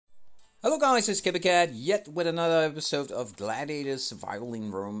Hello guys, it's Cat yet with another episode of Gladiator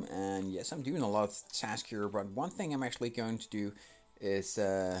Survivaling Room, and yes, I'm doing a lot of tasks here, but one thing I'm actually going to do is,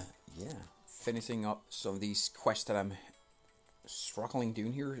 finishing up some of these quests that I'm struggling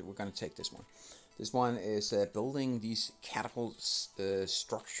doing here. We're going to take this one. This one is building these catapult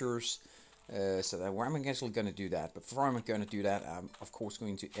structures, so that I'm actually going to do that. But before I'm going to do that, I'm of course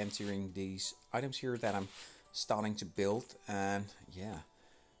going to entering these items here that I'm starting to build, and yeah,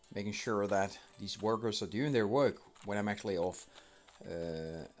 making sure that these workers are doing their work when I'm actually off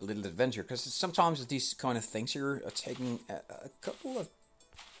a little adventure. Because sometimes these kind of things here are taking a couple of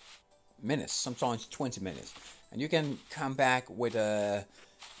minutes, sometimes 20 minutes. And you can come back with an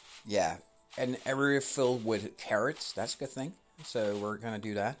area filled with carrots. That's a good thing. So we're going to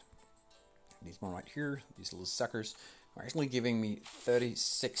do that. This one right here, these little suckers, are actually giving me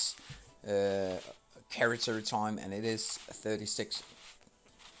 36 carrots every time. And it is 36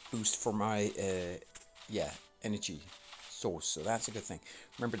 boost for my energy source, so that's a good thing.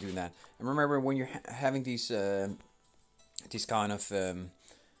 Remember doing that, and remember when you're having these kind of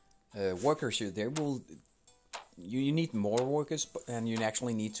workers here, they will you need more workers, and you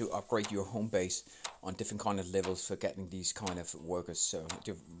actually need to upgrade your home base on different kind of levels for getting these kind of workers. So I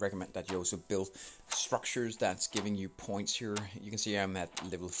do recommend that you also build structures that's giving you points here. You can see I'm at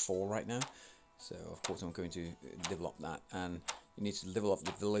level 4 right now, so of course I'm going to level up that, and you need to level up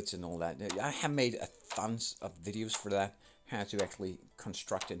the village and all that. I have made tons of videos for that, how to actually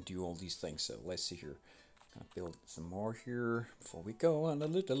construct and do all these things. So let's see here. Gonna build some more here before we go on a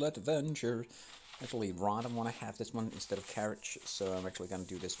little adventure. Actually, rather want to have this one instead of carriage, so I'm actually gonna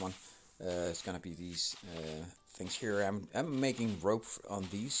do this one. It's gonna be these things here. I'm making rope on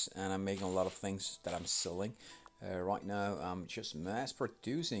these, and I'm making a lot of things that I'm selling. Right now, I'm just mass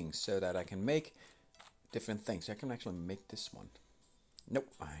producing so that I can make different things. I can actually make this one. Nope,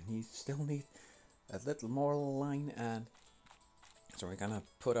 I still need a little more line, and so we're gonna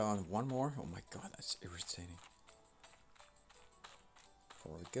put on one more. Oh my god, that's irritating.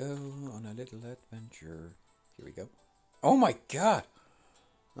 Before we go on a little adventure, here we go. Oh my god!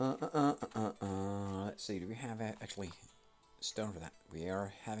 Let's see, do we have actually stone for that? We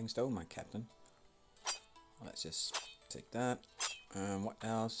are having stone, my captain. Let's just take that. What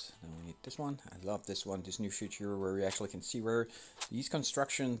else? Then we need this one. I love this one, this new feature where we actually can see where these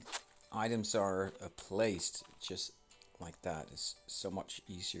construction items are placed. Just like that. It's so much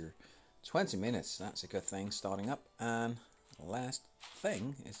easier. 20 minutes, that's a good thing starting up. And the last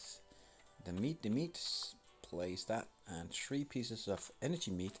thing is the meat. The meat, place that, and 3 pieces of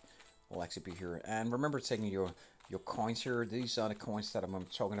energy meat will actually be here. And remember taking your coins here. These are the coins that I'm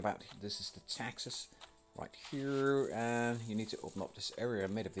talking about. This is the taxes right here, and you need to open up this area. I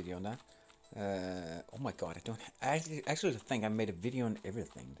made a video on that. Oh my god, I actually think I made a video on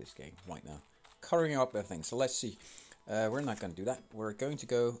everything in this game right now, covering up everything. So let's see. We're not going to do that. We're going to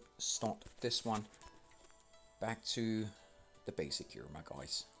go start this one back to the basic here, my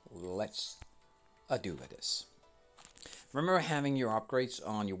guys. Let's do this. Remember having your upgrades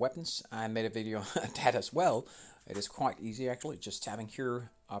on your weapons. I made a video on that as well. It is quite easy actually. Just tapping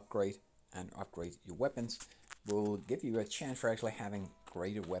here, upgrade, and upgrade your weapons will give you a chance for actually having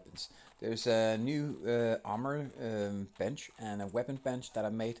greater weapons. There's a new armor bench and a weapon bench that I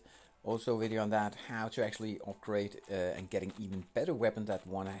made. Also a video on that, how to actually upgrade and getting even better weapon than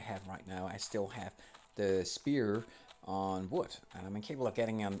one I have right now. I still have the spear on wood, and I'm incapable of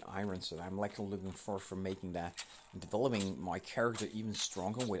getting an iron, so I'm like looking for making that and developing my character even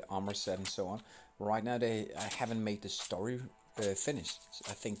stronger with armor set and so on. Right now I haven't made the story finished.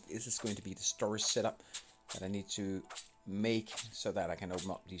 I think this is going to be the story setup that I need to make so that I can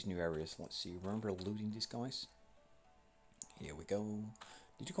open up these new areas. Let's see, remember looting these guys? Here we go.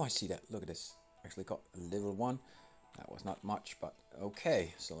 Did you guys see that? Look at this. Actually got level 1. That was not much, but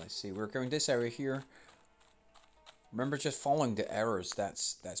okay. So let's see, we're going this area here. Remember just following the arrows.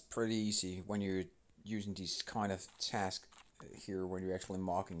 That's pretty easy when you're using these kind of tasks here when you're actually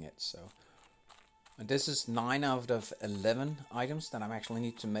marking it. So. And this is 9 out of 11 items that I actually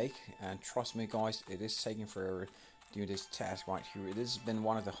need to make, and trust me guys, it is taking forever to do this task right here. It has been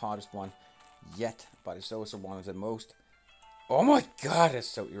one of the hardest one yet, but it's also one of the most, oh my god, it's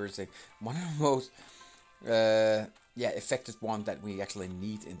so irritating, one of the most effective one that we actually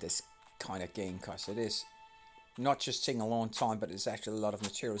need in this kind of game, because it is not just taking a long time, but it's actually a lot of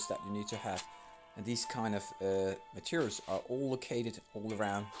materials that you need to have, and these kind of materials are all located all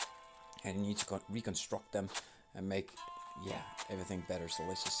around, and you need to reconstruct them and make everything better. So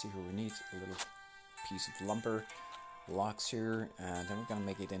let's just see who we need. A little piece of lumber, logs here, and then we're gonna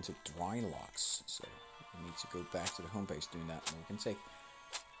make it into dry logs. So we need to go back to the home base doing that, and we can take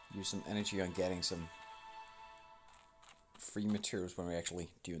use some energy on getting some free materials when we're actually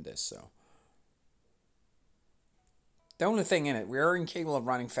doing this. So the only thing in it, we are incapable of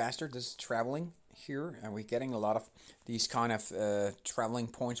running faster. This is traveling here, and we're getting a lot of these kind of traveling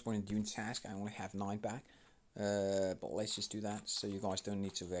points when doing tasks. I only have 9 back, but let's just do that so you guys don't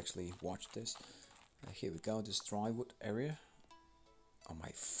need to actually watch this. Here we go, this drywood area. Oh my,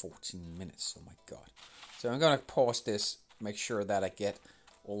 14 minutes, oh my god. So I'm gonna pause this, make sure that I get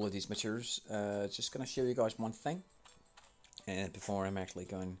all of these materials. Just gonna show you guys one thing, and before I'm actually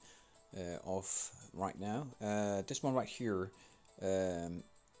going off right now. This one right here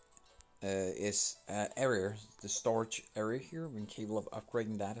is area, the storage area here. We're capable of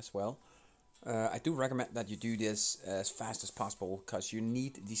upgrading that as well. I do recommend that you do this as fast as possible, because you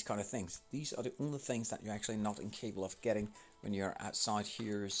need these kind of things. These are the only things that you're actually not incapable of getting when you're outside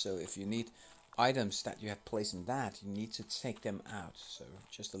here. So if you need items that you have placed in that, you need to take them out. So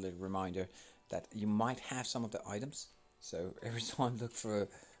just a little reminder that you might have some of the items. So every time look for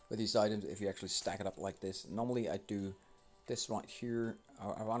these items, if you actually stack it up like this. Normally I do this right here.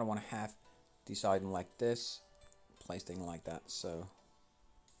 I want to have this item like this, placed in like that. So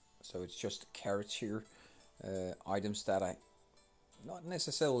it's just carrots here, items that I not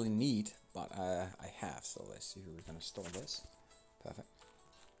necessarily need, but I have. So let's see here, we're going to store this. Perfect.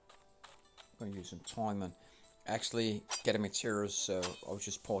 I'm going to use some time and actually get materials, so I'll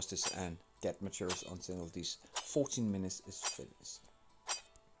just pause this and get materials until these 14 minutes is finished.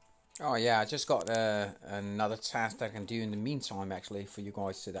 Oh yeah, I just got another task that I can do in the meantime actually for you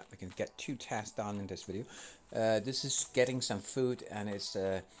guys, so that we can get 2 tasks done in this video. This is getting some food, and it's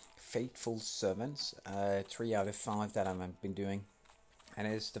faithful servants, 3 out of 5 that I've been doing. And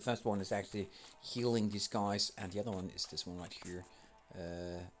it's the first one is actually healing these guys, and the other one is this one right here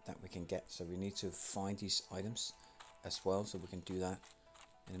that we can get. So we need to find these items as well, so we can do that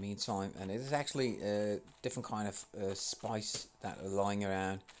in the meantime. And it is actually different kind of spice that are lying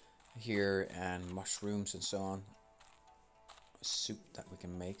around here, and mushrooms and so on. A soup that we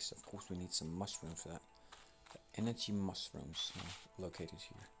can make, so of course we need some mushrooms for that. The energy mushrooms are located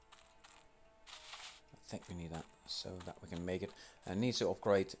here. I think we need that so that we can make it. I need to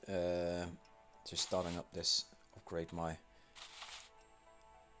upgrade, just starting up this, upgrade my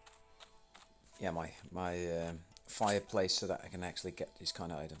fireplace, so that I can actually get these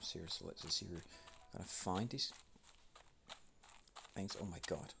kind of items here. So let's just see, we're gonna find these things. Oh my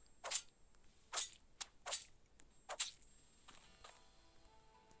god.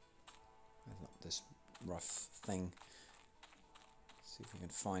 This rough thing. See if we can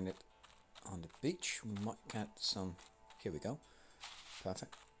find it on the beach. We might get some. Here we go.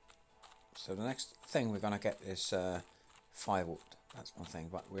 Perfect. So the next thing we're gonna get is firewood. That's one thing,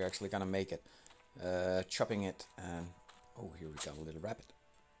 but we're actually gonna make it. Chopping it, and oh, here we go, a little rabbit.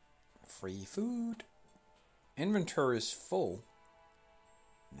 Free food. Inventory is full.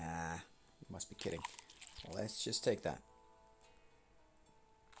 Nah, you must be kidding. Let's just take that.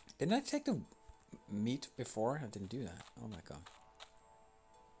 Didn't I take the meat before? I didn't do that. Oh my god.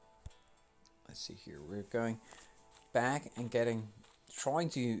 Let's see here. We're going back and trying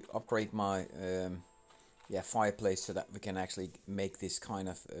to upgrade my fireplace, so that we can actually make this kind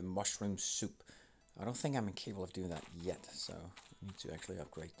of mushroom soup. I don't think I'm capable of doing that yet, so I need to actually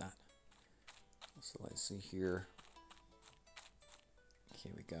upgrade that. So let's see here.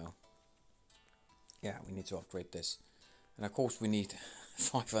 Here we go. Yeah, we need to upgrade this. And of course we need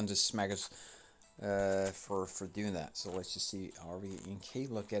 500 smaggers for doing that. So let's just see, are we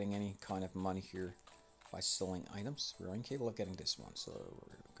incapable of getting any kind of money here by selling items? We're incapable of getting this one, so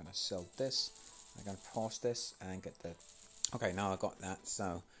we're gonna sell this. I'm gonna pause this and get that. Okay, now I got that,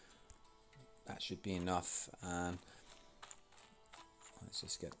 so that should be enough. And let's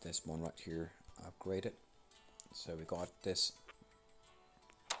just get this one right here, upgrade it. So we got this.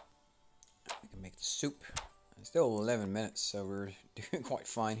 We can make the soup. It's still 11 minutes, so we're doing quite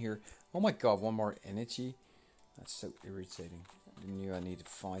fine here. Oh my god, one more energy. That's so irritating. I knew I needed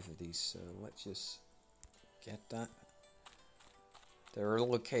 5 of these, so let's just get that. They're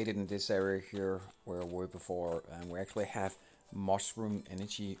located in this area here where we were before, and we actually have mushroom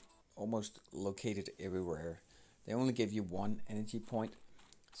energy almost located everywhere. They only give you 1 energy point,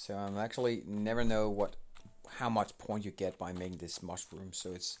 so I'm actually never know how much point you get by making this mushroom.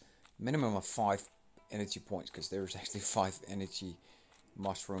 So it's minimum of 5 energy points, because there's actually 5 energy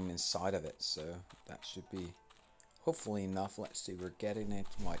mushroom inside of it, so that should be hopefully enough. Let's see, we're getting it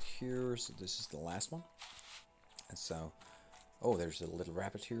right here, so this is the last one. And so, oh, there's a little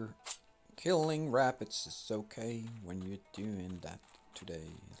rabbit here. Killing rabbits is okay when you're doing that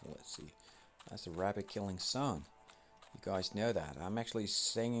today. So let's see, that's a rabbit killing song. You guys know that. I'm actually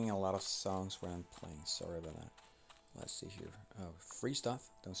singing a lot of songs when I'm playing. Sorry about that. Let's see here. Oh, free stuff.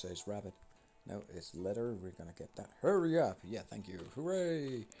 Don't say it's rabbit. No, it's letter. We're gonna get that. Hurry up. Yeah, thank you.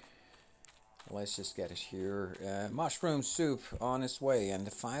 Hooray. Let's just get it here. Mushroom soup on its way. And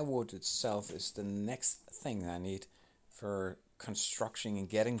the firewood itself is the next thing I need for construction and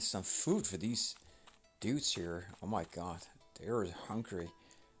getting some food for these dudes here. Oh my god. They're hungry.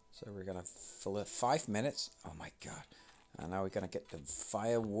 So we're gonna fill it 5 minutes. Oh my god. And now we're gonna get the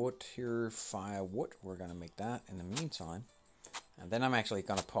firewood here. Firewood. We're gonna make that in the meantime. And then I'm actually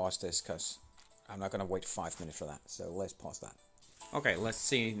gonna pause this because I'm not gonna wait 5 minutes for that. So let's pause that. Okay, let's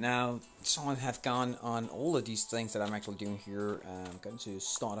see. Now, someone have gone on all of these things that I'm actually doing here. I'm going to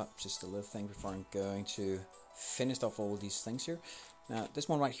start up just a little thing before I'm going to finish off all of these things here. Now, this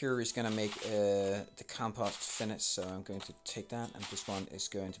one right here is going to make the compost finish, so I'm going to take that. And this one is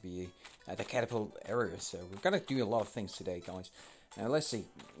going to be the catapult area. So we're going to do a lot of things today, guys. Now, let's see.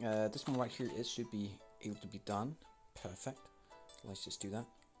 This one right here, it should be able to be done. Perfect. Let's just do that.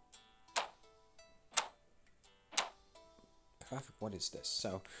 Perfect. What is this?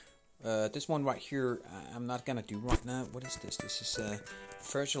 So, this one right here, I'm not gonna do right now. What is this? This is a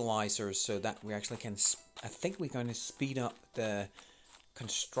fertilizer, so that we actually can. I think we're going to speed up the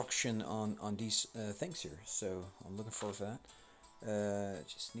construction on these things here. So I'm looking forward to that.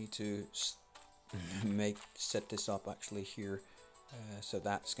 Just need to set this up actually here. So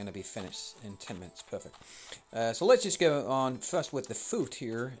that's going to be finished in 10 minutes. Perfect. So let's just go on first with the food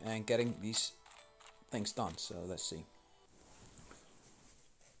here and getting these things done. So let's see.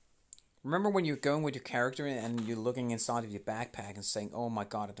 Remember when you're going with your character and you're looking inside of your backpack and saying, oh my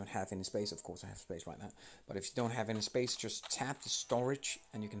god, I don't have any space. Of course I have space right now. But if you don't have any space, just tap the storage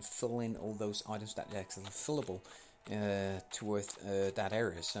and you can fill in all those items that are actually fillable towards that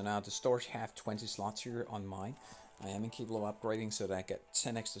area. So now the storage have 20 slots here on mine. I am incapable of upgrading so that I get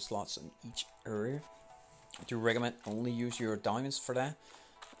 10 extra slots in each area. I do recommend only use your diamonds for that.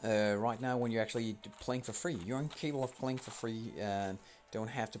 Right now when you're actually playing for free, you're incapable of playing for free and don't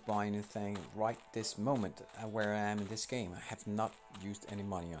have to buy anything right this moment where I am in this game. I have not used any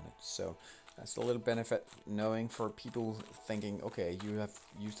money on it, so that's a little benefit knowing for people thinking, okay, you have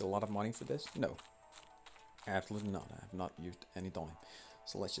used a lot of money for this. No, absolutely not. I have not used any dime.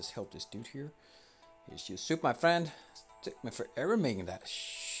 So let's just help this dude here. Here's your soup, my friend. It took me forever making that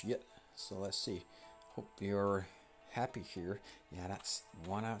shit. So let's see. Hope you're happy here. Yeah, that's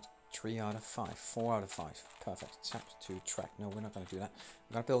 1 out. 3 out of 5, 4 out of 5. Perfect. Tap to track. No, we're not going to do that.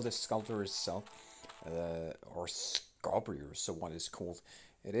 We're going to build this sculpture itself, or sculpture, so what it's called.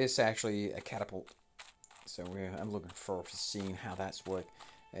 It is actually a catapult. So I'm looking forward to seeing how that's worked.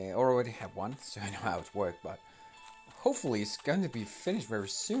 I already have one, so I know how it's worked, but hopefully it's going to be finished very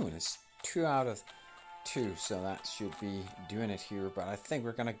soon. It's 2 out of 2, so that should be doing it here. But I think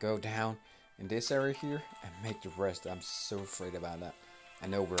we're going to go down in this area here and make the rest. I'm so afraid about that. I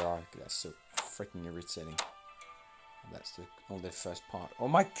know we are. That's so freaking irritating. That's the only first part. Oh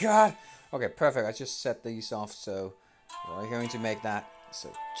my god! Okay, perfect. I just set these off, so we're going to make that.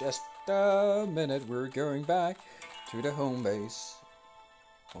 So just a minute. We're going back to the home base.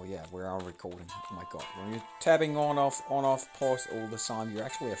 Oh yeah, we are recording. Oh my god! When you're tapping on off, pause all the time, you're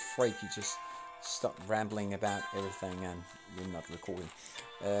actually afraid you just stop rambling about everything and you're not recording.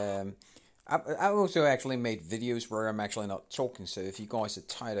 I also actually made videos where I'm actually not talking, so if you guys are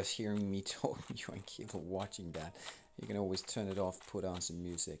tired of hearing me talking, you ain't keep watching that. You can always turn it off, put on some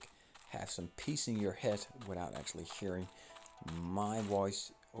music, have some peace in your head without actually hearing my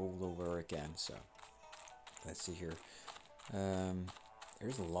voice all over again. So let's see here.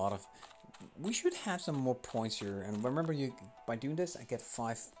 There's a lot of. We should have some more points here, and remember, by doing this, I get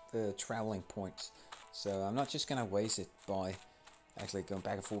 5 traveling points. So I'm not just gonna waste it by actually going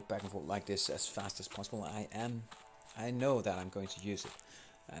back and forth like this as fast as possible. I know that I'm going to use it,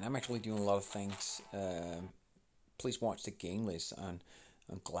 and I'm actually doing a lot of things. Please watch the game list on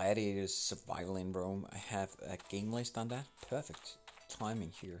Gladiator's Survival in Rome. I have a game list on that. Perfect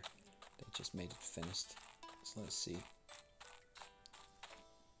timing here. They just made it finished. So let's see.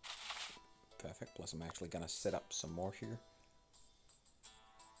 Perfect. Plus I'm actually gonna set up some more here.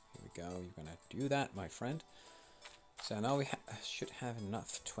 Here we go. You're gonna do that, my friend. So now we should have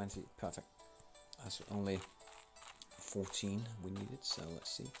enough. 20. Perfect. That's only 14 we needed. So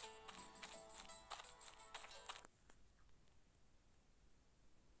let's see.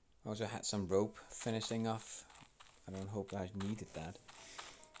 I also had some rope finishing off. I don't hope I needed that.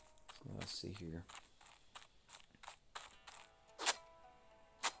 So let's see here.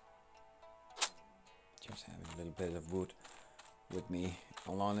 Just having a little bit of wood with me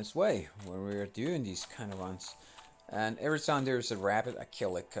along this way when we're doing these kind of runs. And every time there's a rabbit, I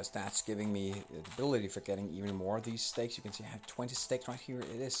kill it, because that's giving me the ability for getting even more of these steaks. You can see I have 20 steaks right here.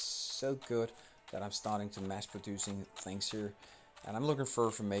 It is so good that I'm starting to mass producing things here. And I'm looking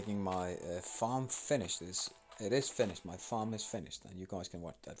for making my farm finished. It is finished. My farm is finished, and you guys can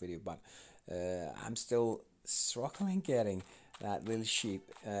watch that video. But I'm still struggling getting that little sheep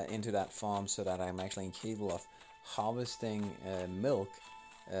into that farm so that I'm actually capable of harvesting milk,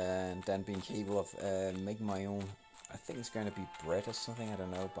 and then being capable of making my own. I think it's going to be bread or something. I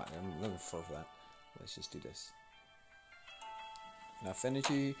don't know, but I'm looking for that. Let's just do this. Enough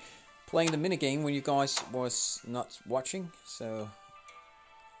energy. Playing the minigame when you guys was not watching, so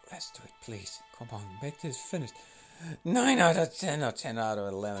let's do it, please. Come on, make this finished. 9 out of 10 or 10 out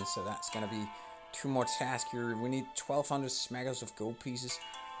of 11, so that's gonna be 2 more tasks here. We need 1200 smackers of gold pieces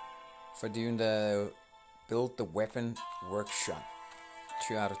for doing the build the weapon workshop.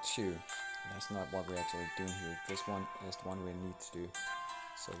 2 out of 2. That's not what we're actually doing here. This one is the one we need to do.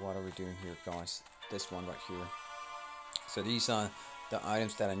 So what are we doing here, guys? This one right here. So these are the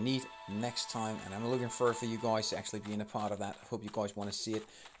items that I need next time, and I'm looking forward for you guys actually being a part of that. I hope you guys want to see it.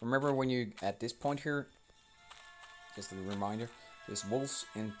 Remember, when you at this point here, just a reminder, there's wolves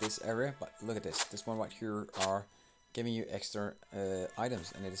in this area, but look at this. This one right here are giving you extra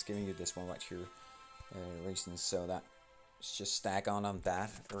items, and it is giving you this one right here reasons, so that just stack on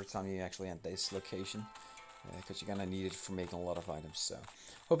that every time you actually at this location, because you're gonna need it for making a lot of items. So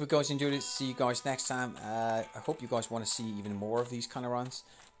hope you guys enjoyed it. See you guys next time. I hope you guys want to see even more of these kind of runs.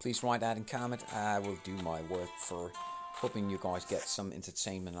 Please write that in comment. I will do my work for hoping you guys get some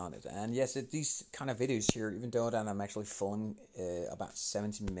entertainment on it. And yes, these kind of videos here, even though that I'm actually filming about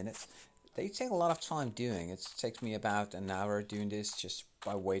 70 minutes, they take a lot of time doing. It takes me about an hour doing this, just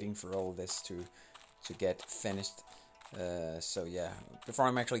by waiting for all this to get finished. So yeah, before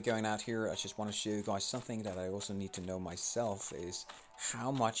I'm actually going out here, I just want to show you guys something that I also need to know myself, is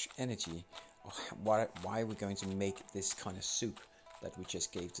how much energy, or why we're going to make this kind of soup that we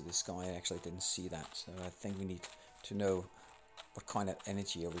just gave to this guy. I actually didn't see that, so I think we need to know what kind of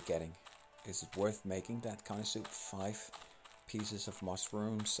energy are we getting. Is it worth making that kind of soup? 5 pieces of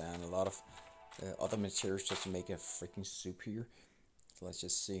mushrooms and a lot of other materials just to make a freaking soup here. So let's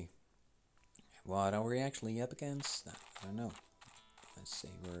just see. What are we actually up against? I don't know. Let's see.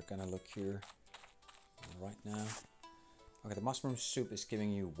 We're gonna look here right now. Okay, the mushroom soup is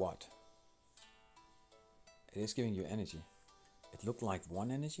giving you what? It is giving you energy. It looked like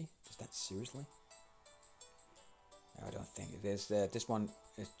 1 energy. Is that seriously? No, I don't think it is. This one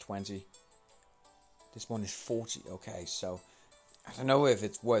is 20. This one is 40. Okay, so I don't know if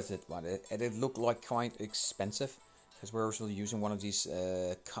it's worth it, but it looked like quite expensive, because we're also using one of these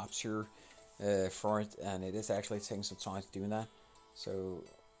cups here for it, and it is actually taking some time to do that. So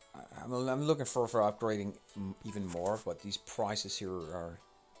I'm looking for upgrading even more, but these prices here are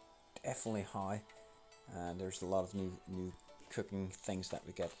definitely high, and there's a lot of new cooking things that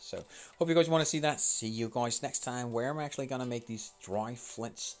we get. So hope you guys want to see that. See you guys next time, where I'm actually gonna make these dry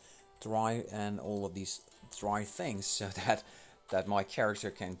flints, dry, and all of these dry things, so that my character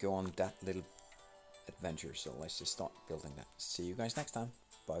can go on that little adventure. So let's just start building that. See you guys next time.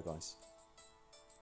 Bye guys.